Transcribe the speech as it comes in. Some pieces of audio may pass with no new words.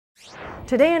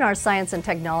Today in our Science and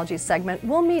Technology segment,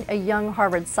 we'll meet a young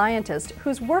Harvard scientist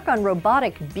whose work on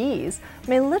robotic bees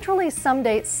may literally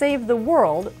someday save the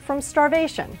world from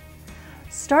starvation.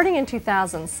 Starting in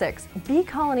 2006, bee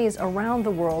colonies around the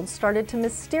world started to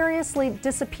mysteriously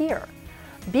disappear.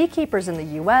 Beekeepers in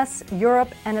the US,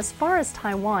 Europe, and as far as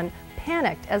Taiwan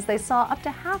panicked as they saw up to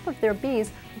half of their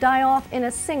bees die off in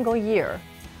a single year.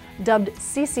 Dubbed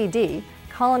CCD,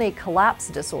 colony collapse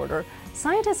disorder,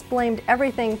 scientists blamed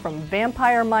everything from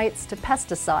vampire mites to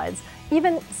pesticides,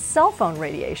 even cell phone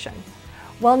radiation.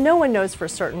 While no one knows for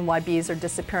certain why bees are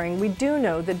disappearing, we do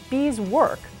know that bees'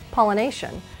 work,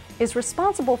 pollination, is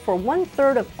responsible for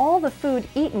 1/3 of all the food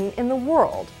eaten in the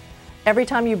world. Every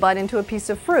time you bite into a piece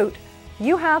of fruit,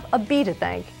 you have a bee to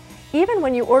thank. Even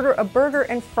when you order a burger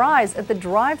and fries at the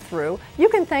drive-thru, you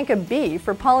can thank a bee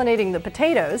for pollinating the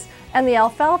potatoes and the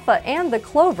alfalfa and the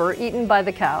clover eaten by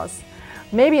the cows.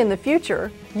 Maybe in the future,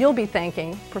 you'll be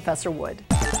thanking Professor Wood.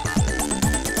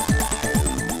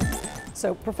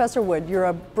 So, Professor Wood, you're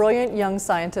a brilliant young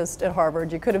scientist at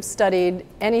Harvard. You could have studied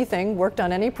anything, worked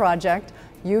on any project.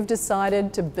 You've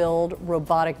decided to build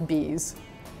robotic bees.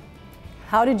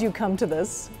 How did you come to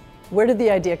this? Where did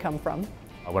the idea come from?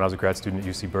 When I was a grad student at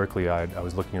UC Berkeley, I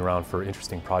was looking around for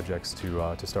interesting projects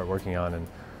to start working on, and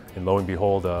lo and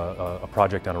behold, a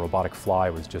project on a robotic fly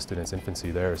was just in its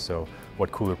infancy there, so what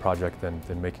cooler project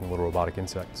than making little robotic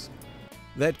insects?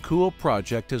 That cool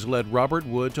project has led Robert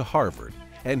Wood to Harvard,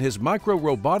 and his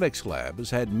micro-robotics lab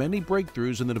has had many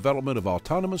breakthroughs in the development of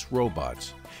autonomous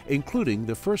robots, including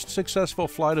the first successful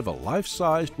flight of a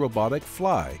life-sized robotic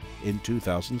fly in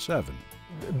 2007.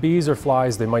 Bees or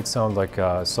flies, they might sound like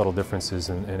subtle differences,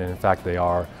 and in fact they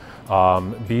are.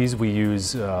 Bees we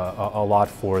use a lot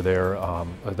for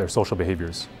their social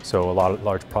behaviors. So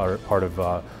large part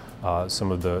of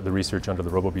some of the research under the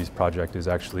RoboBees project is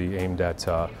actually aimed at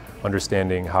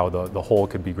understanding how the whole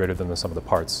could be greater than the sum of the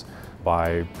parts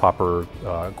by proper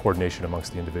coordination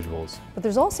amongst the individuals. But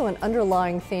there's also an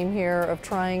underlying theme here of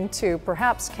trying to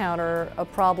perhaps counter a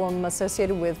problem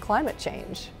associated with climate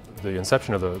change. The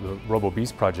inception of the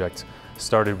RoboBees project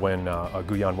started when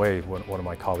Guyan Wei, one of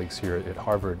my colleagues here at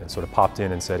Harvard, and sort of popped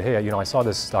in and said, hey, you know, I saw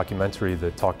this documentary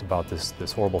that talked about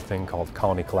this horrible thing called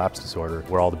colony collapse disorder,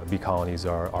 where all the bee colonies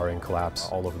are in collapse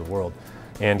all over the world.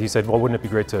 And he said, well, wouldn't it be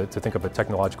great to think of a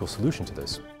technological solution to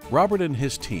this? Robert and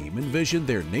his team envisioned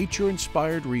their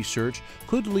nature-inspired research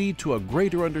could lead to a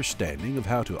greater understanding of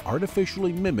how to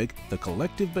artificially mimic the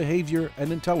collective behavior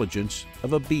and intelligence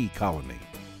of a bee colony.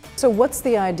 So what's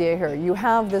the idea here? You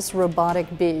have this robotic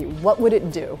bee. What would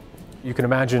it do? You can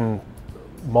imagine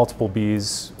multiple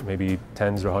bees, maybe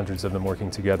tens or hundreds of them working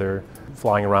together,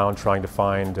 flying around trying to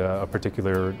find a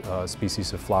particular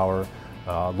species of flower,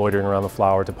 loitering around the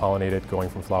flower to pollinate it, going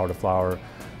from flower to flower,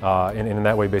 and in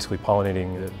that way basically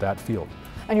pollinating that field.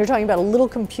 And you're talking about a little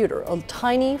computer, a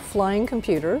tiny flying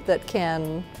computer that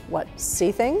can, what,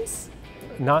 see things?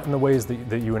 Not in the ways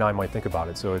that you and I might think about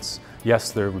it. So it's,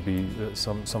 yes, there would be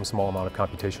some small amount of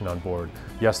computation on board.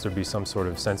 Yes, there'd be some sort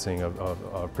of sensing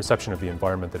of perception of the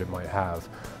environment that it might have.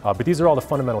 But these are all the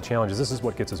fundamental challenges. This is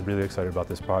what gets us really excited about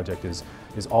this project is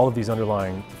all of these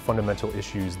underlying fundamental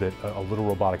issues that a little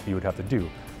robotic bee would have to do.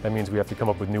 That means we have to come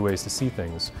up with new ways to see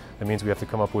things. That means we have to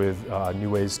come up with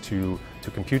new ways to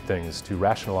compute things, to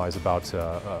rationalize about,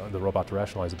 the robot to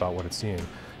rationalize about what it's seeing,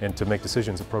 and to make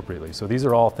decisions appropriately. So these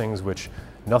are all things which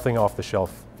nothing off the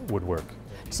shelf would work.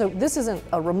 So this isn't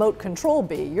a remote control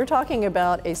bee. You're talking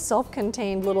about a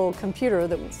self-contained little computer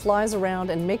that flies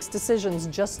around and makes decisions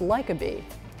just like a bee.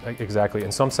 Exactly.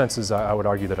 In some senses, I would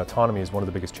argue that autonomy is one of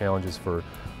the biggest challenges for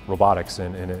robotics.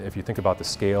 And if you think about the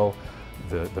scale,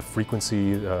 the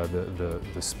frequency, the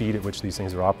speed at which these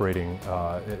things are operating,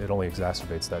 it only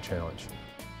exacerbates that challenge.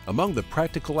 Among the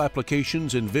practical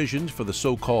applications envisioned for the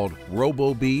so-called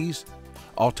robo-bees,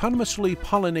 autonomously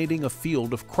pollinating a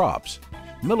field of crops,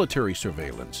 military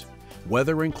surveillance,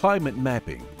 weather and climate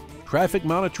mapping, traffic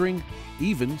monitoring,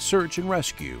 even search and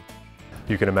rescue.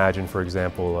 You can imagine, for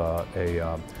example,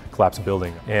 a collapsed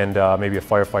building, and maybe a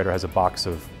firefighter has a box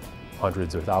of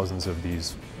hundreds or thousands of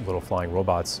these little flying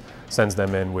robots, sends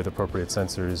them in with appropriate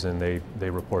sensors, and they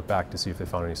report back to see if they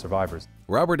found any survivors.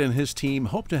 Robert and his team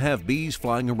hope to have bees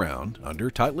flying around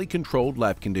under tightly controlled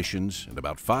lab conditions in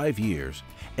about 5 years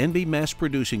and be mass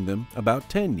producing them about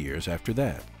 10 years after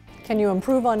that. Can you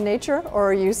improve on nature,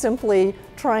 or are you simply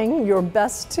trying your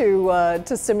best to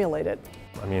simulate it?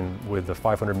 I mean, with the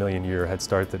 500 million year head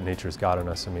start that nature's got on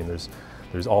us, I mean,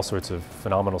 there's all sorts of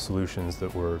phenomenal solutions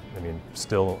that we're,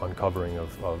 still uncovering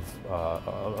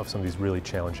of some of these really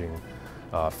challenging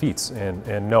feats.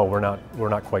 And no, we're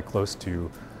not quite close to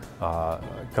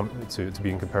to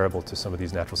being comparable to some of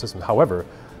these natural systems. However,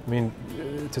 I mean,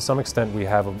 to some extent we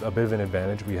have a bit of an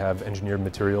advantage. We have engineered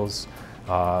materials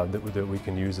that we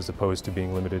can use as opposed to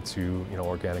being limited to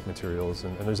organic materials,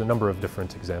 and there's a number of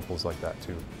different examples like that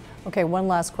too. Okay, one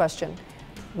last question.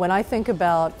 When I think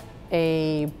about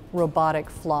a robotic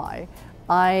fly,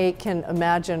 I can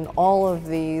imagine all of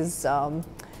these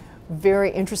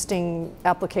very interesting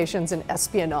applications in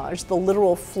espionage, the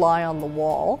literal fly on the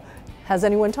wall. Has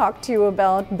anyone talked to you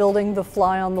about building the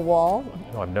fly on the wall?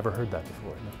 No, I've never heard that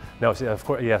before. No, of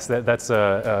course, yes, that's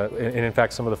and in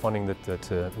fact some of the funding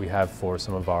that we have for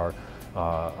some of our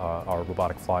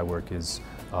robotic fly work is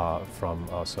from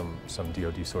some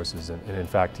DoD sources, and in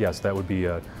fact, yes, that would be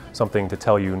something to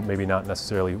tell you, maybe not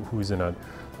necessarily who's in a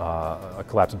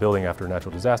collapsed building after a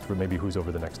natural disaster, but maybe who's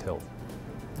over the next hill.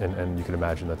 And you can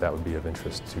imagine that would be of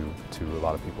interest to a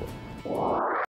lot of people.